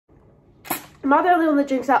Am I the only one that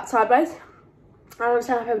drinks out sideways? I don't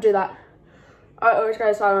understand how people do that. I always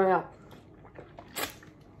go sideways out.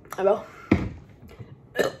 I will.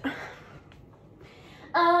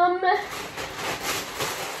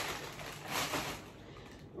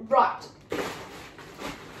 Right.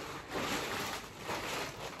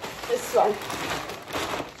 This one.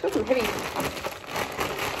 It's got some heavy.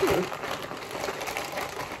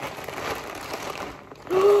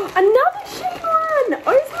 Another shade one!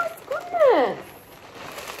 Oh my goodness!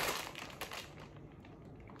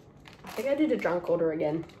 I think I did a drunk order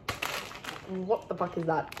again. What the fuck is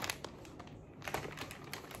that?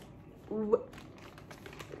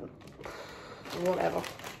 Whatever.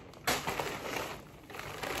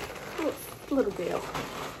 Little deal.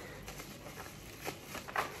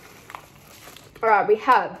 Alright, we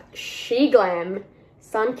have She Glam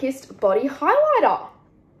Sun Kissed Body Highlighter.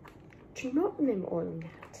 Do not remember ordering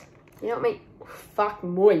that. You know what I mean? Fuck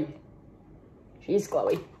me. She's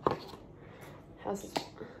glowy. How's this?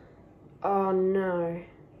 Oh no.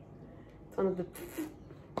 It's one of the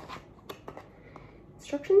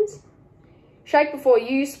instructions. Shake before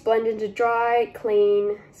use, blend into dry,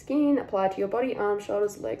 clean skin, apply to your body, arms,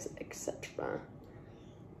 shoulders, legs, etc.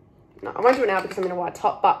 No, I won't do it now because I'm in a white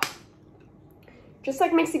top, but just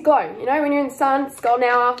like makes it glow. You know, when you're in the sun, it's golden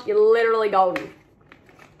hour, you're literally golden.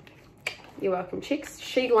 You're welcome, chicks.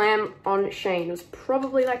 She Glam on Shein. It was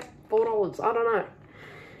probably like $4. I don't know.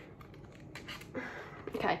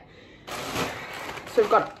 Okay. So we've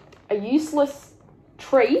got a useless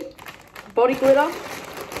tree, body glitter.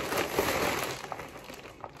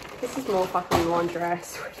 This is more fucking lingerie, I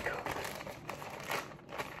swear to God.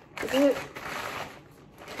 Is it?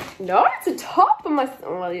 No, it's a top of my...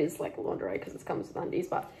 Well, it is like lingerie because it comes with undies,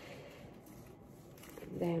 but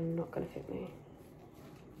they're not going to fit me.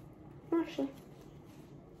 Actually.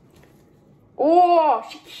 Oh,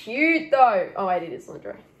 she's cute though. Oh wait, it is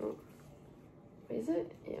lingerie. Oh. Is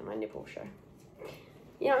it? Yeah, my nipple show.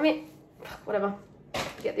 You know what I mean? Whatever. You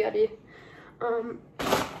get the idea.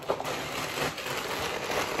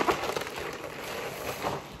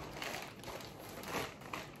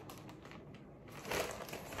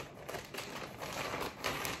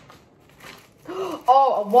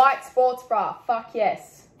 Oh, a white sports bra. Fuck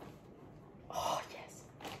yes. Oh, yes.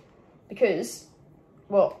 Because,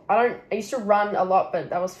 well, I used to run a lot, but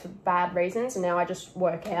that was for bad reasons, and now I just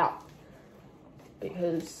work out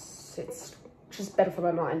because it's just better for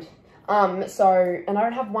my mind. So, and I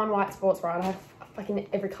don't have one white sports bra. I have fucking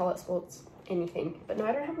every colour sports anything, but no,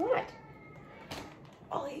 I don't have white.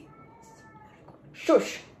 Ollie,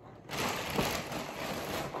 shush.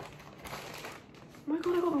 Oh my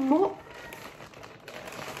God, I got more.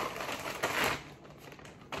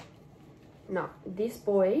 No, this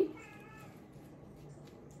boy.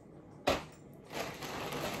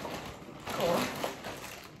 Oh,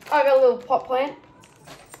 I got a little pot plant.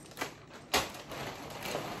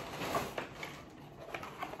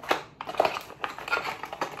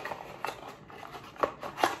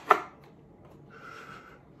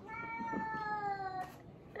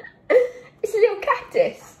 It's a little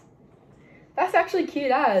cactus. That's actually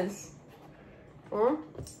cute as. Huh?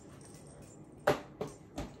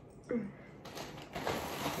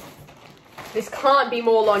 This can't be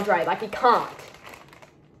more lingerie, like it can't.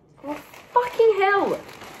 Oh, fucking hell.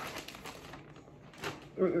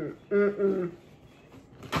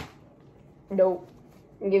 Nope.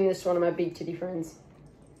 I'm giving this to one of my big titty friends.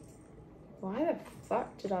 Why the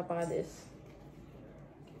fuck did I buy this?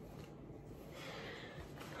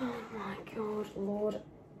 Oh my God, Lord.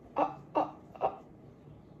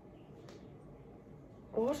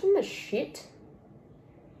 What in the shit?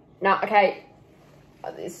 Nah, okay.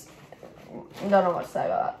 This. I don't know what to say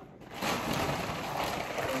about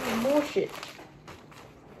that. More shit.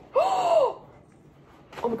 Oh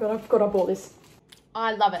my God, I forgot I bought this.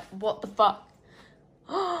 I love it. What the fuck?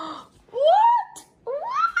 What?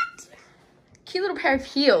 What? Cute little pair of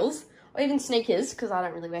heels, or even sneakers, because I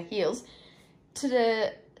don't really wear heels,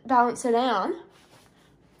 to balance it down.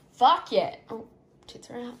 Fuck yeah. Oh, tits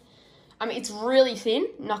are out. I mean, it's really thin,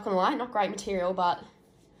 not gonna lie, not great material, but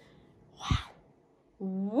wow.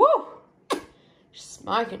 Woo!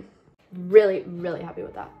 Smoking. Really, really happy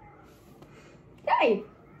with that. Yay!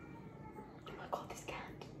 Oh my God, this cat.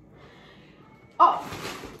 Oh,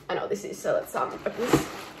 I know what this is, so let's open this.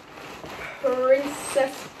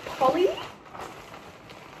 Princess Polly.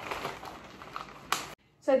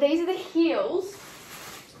 So these are the heels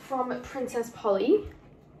from Princess Polly.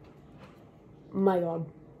 Oh my God.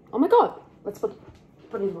 Oh my God. Let's put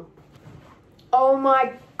in one. Oh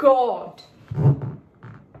my God.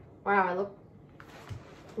 Wow, I look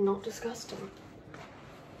not disgusting.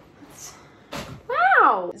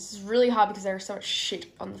 Wow. This is really hard because there is so much shit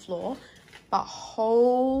on the floor. But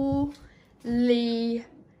holy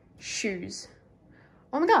shoes.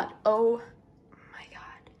 Oh my god. Oh my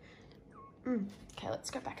god. Okay,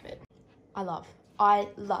 let's go back a bit.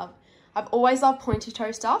 I've always loved pointy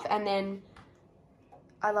toe stuff, and then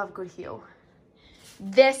I love good heel.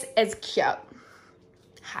 This is cute.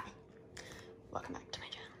 Hi. Welcome back to my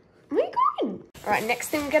channel. Where are you going? All right, next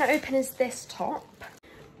thing we're gonna open is this top.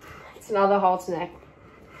 It's another halter neck.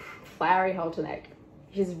 Flowery halter neck.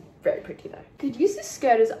 She's very pretty though. Could use this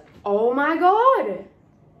skirt as, oh my god.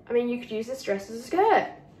 I mean, you could use this dress as a skirt.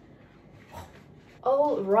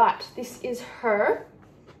 All right, this is her.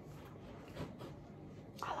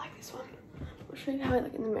 I like this one. I'll show you how I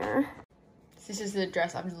look in the mirror. This is the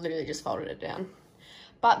dress. I've literally just folded it down.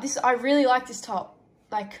 But this, I really like this top.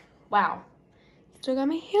 Like, wow. Still got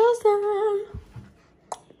my heels on.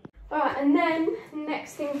 All right, and then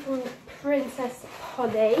next thing from Princess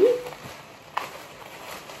Polly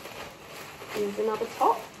is another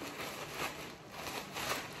top.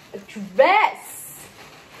 A dress.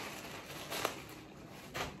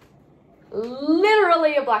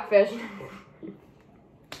 Literally a black version.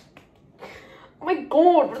 Oh my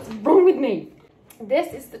god, what's wrong with me?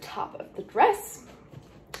 This is the top of the dress.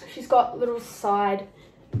 She's got little side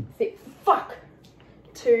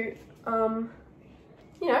to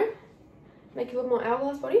you know, make it a little more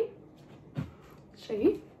hourglass body. Show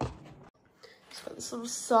you. It's got this little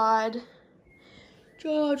side,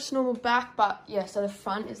 just normal back, but yeah, so the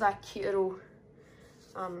front is that cute little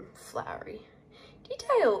flowery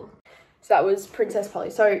detail. So that was Princess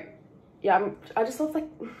Polly. So yeah, I just love like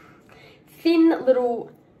thin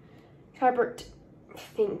little fabric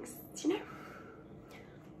things, you know.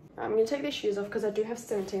 I'm going to take these shoes off because I do have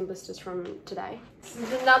 17 blisters from today. This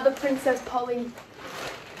is another Princess Polly.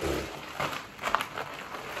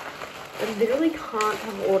 I literally can't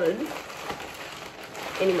have ordered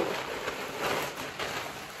anymore.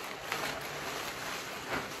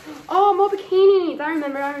 Oh, more bikinis. I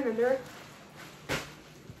remember. I'm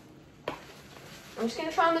just going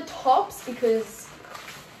to try on the tops because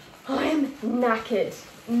I am knackered.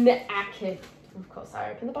 Of course,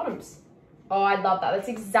 I open the bottoms. Oh, I love that. That's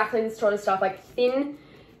exactly the sort of stuff, like thin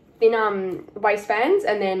waistbands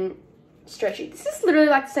and then stretchy. This is literally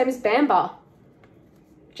like the same as Bamba,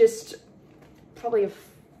 just probably a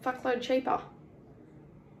fuckload cheaper.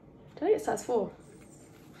 Did I get size 4?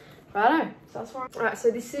 Righto, size 4. All right,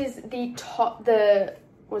 so this is the top,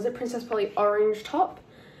 was it Princess Polly orange top?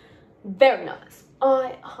 Very nice.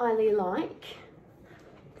 I highly like.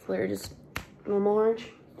 It's literally just normal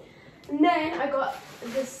orange. And then I got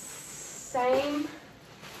this same,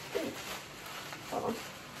 hold on.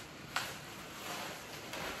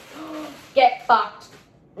 Get fucked.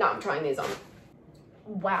 No, I'm trying these on.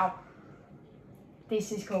 Wow.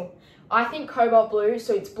 This is cool. I think cobalt blue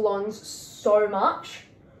suits blondes so much.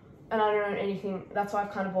 And I don't know anything. That's why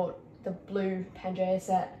I've kind of bought the blue Pangea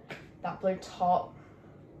set. That blue top.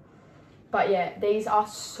 But yeah, these are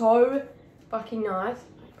so fucking nice.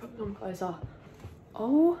 Probably come closer.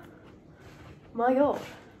 Oh my god.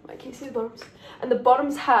 Wait, can you see the bottoms? And the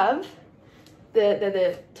bottoms have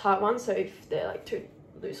the tight ones, so if they're like too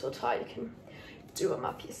loose or tight, you can do them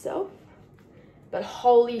up yourself. But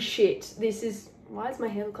holy shit, this is, why does my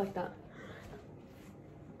hair look like that?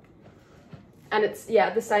 And it's, yeah,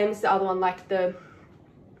 the same as the other one, like the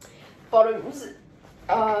bottoms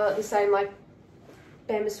are the same, like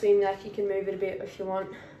Bamba Swim, like you can move it a bit if you want.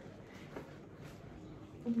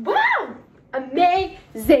 Wow,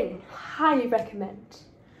 amazing, highly recommend.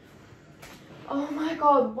 Oh my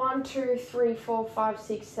god, 1, 2, 3, 4, 5,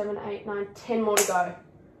 6, 7, 8, 9, 10 more to go.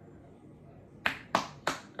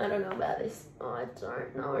 I don't know about this. I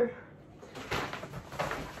don't know.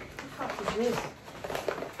 What the fuck is this?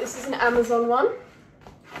 This is an Amazon one.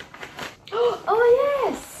 Oh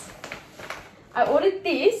yes! I ordered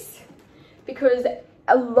this because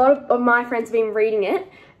a lot of my friends have been reading it,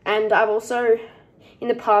 and I've also in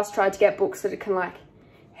the past tried to get books that can like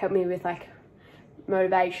help me with like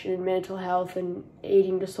motivation and mental health and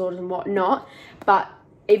eating disorders and whatnot, but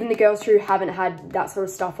even the girls who haven't had that sort of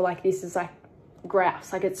stuff are like, this is like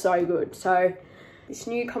grouse, like it's so good. So this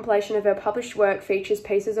new compilation of her published work features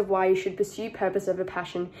pieces of why you should pursue purpose over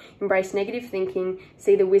passion, embrace negative thinking,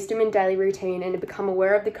 see the wisdom in daily routine, and become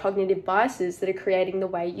aware of the cognitive biases that are creating the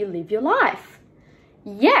way you live your life.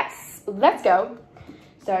 Yes, let's go.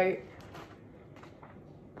 So,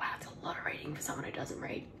 wow, it's a lot of reading for someone who doesn't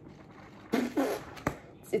read.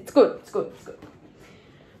 It's good, it's good, it's good.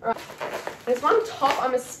 All right, there's one top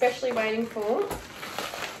I'm especially waiting for. What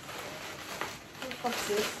the fuck's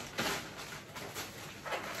this?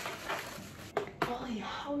 Holy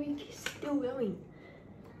how are we still going?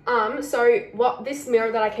 So what this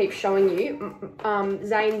mirror that I keep showing you,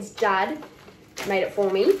 Zane's dad made it for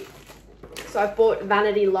me. So I've bought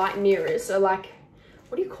vanity light mirrors. So like,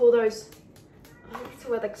 what do you call those? I think it's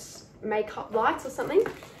where like makeup lights or something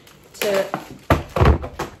to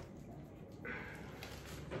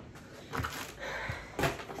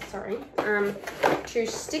to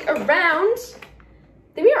stick around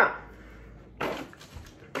the mirror.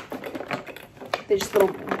 They're just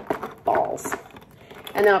little balls.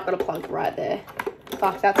 And then I've got a plug right there.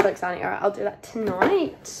 Fuck, that's so exciting. All right, I'll do that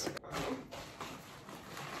tonight.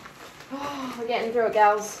 Oh, we're getting through it,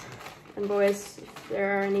 gals and boys, if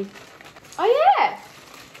there are any. Oh yeah!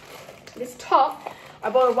 This top, I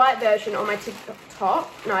bought a white version on my TikTok.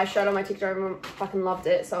 No, I showed on my TikTok, everyone fucking loved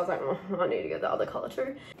it. So I was like, oh, I need to get the other color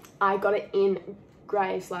too. I got it in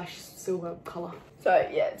grey / silver color. So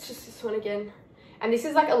yeah, it's just this one again. And this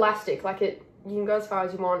is like elastic, like you can go as far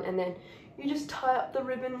as you want and then you just tie up the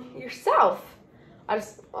ribbon yourself.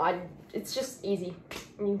 It's just easy.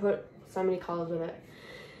 You can put so many colors with it.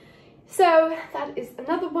 So that is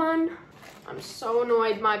another one. I'm so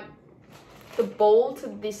annoyed. The ball to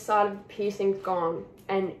this side of the piercing's gone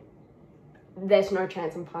and there's no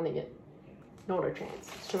chance I'm finding it. Not a chance.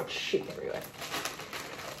 There's too much shit everywhere.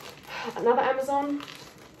 Another Amazon.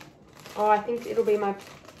 Oh, I think it'll be my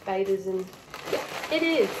betas and yeah, it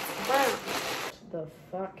is. Wow. What the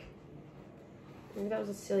fuck? Maybe that was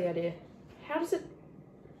a silly idea. How does it?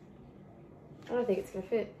 I don't think it's gonna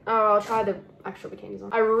fit. Oh, I'll try the actual bikinis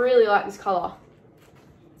on. I really like this color.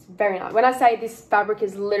 It's very nice. When I say this fabric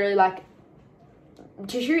is literally like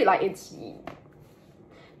tissue, like it's,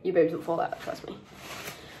 your boobs will fall out, trust me.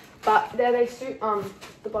 But there they suit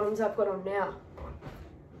the bottoms I've got on now,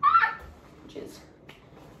 which is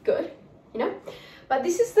good, you know. But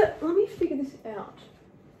this is the, let me figure this out.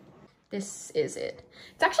 This is it.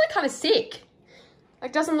 It's actually kind of sick.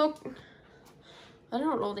 Like, doesn't look, I don't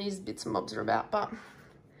know what all these bits and bobs are about, but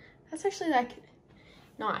that's actually like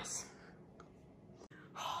nice.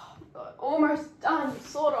 Oh my God, almost done,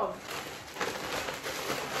 sort of.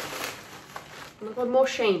 Oh my God, more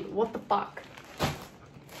sheen. What the fuck?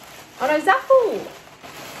 Oh no, zaful.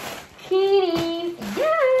 Cuties,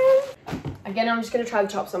 yeah. Again, I'm just gonna try the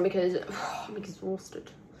tops on because I'm exhausted.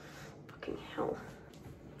 Fucking hell.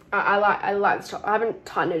 I like this top. I haven't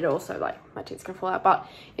tightened it all, so like my tits can fall out. But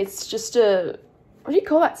it's just a, what do you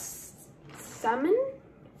call that? Salmon,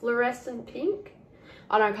 fluorescent pink.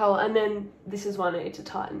 I don't know color. And then this is one I need to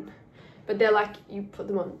tighten. But they're like, you put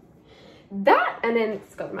them on that, and then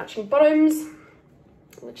it's got the matching bottoms,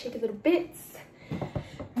 all the cheeky little bits. And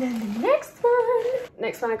then the next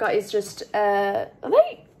one I got is just are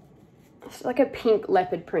they? It's like a pink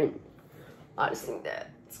leopard print. I just think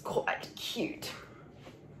that it's quite cute.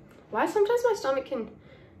 Why sometimes my stomach can,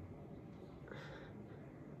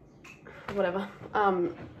 whatever.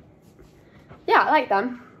 Yeah, I like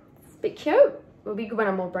them. It's a bit cute. It'll be good when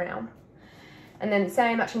I'm more brown. And then the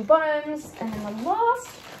same matching bottoms. And then the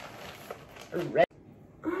last, red.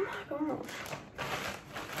 Oh my gosh.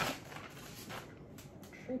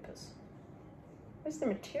 Troopers. Where's the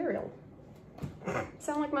material?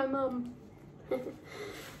 Sound like my mum.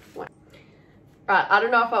 Right, I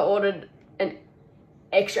don't know if I ordered an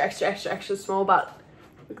extra small, but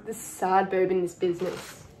look at this sad boob in this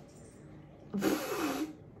business.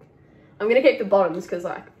 I'm gonna keep the bottoms because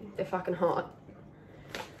like they're fucking hot.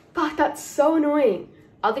 But that's so annoying.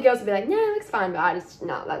 Other girls will be like, nah, it looks fine, but I just,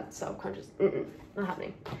 nah, that's self-conscious. Not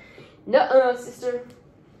happening. No, sister.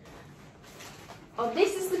 Oh,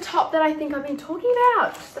 this is the top that I think I've been talking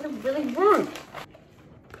about, that I really want.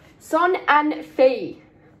 Son and Fee.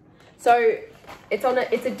 So it's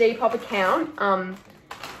a Depop account.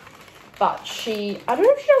 But I don't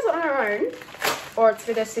know if she does it on her own or it's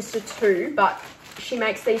with her sister too, but she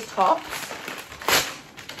makes these tops.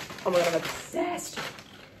 Oh my God, I'm obsessed.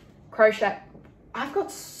 Crochet. I've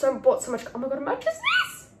got bought so much. Oh my God, how much is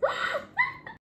this?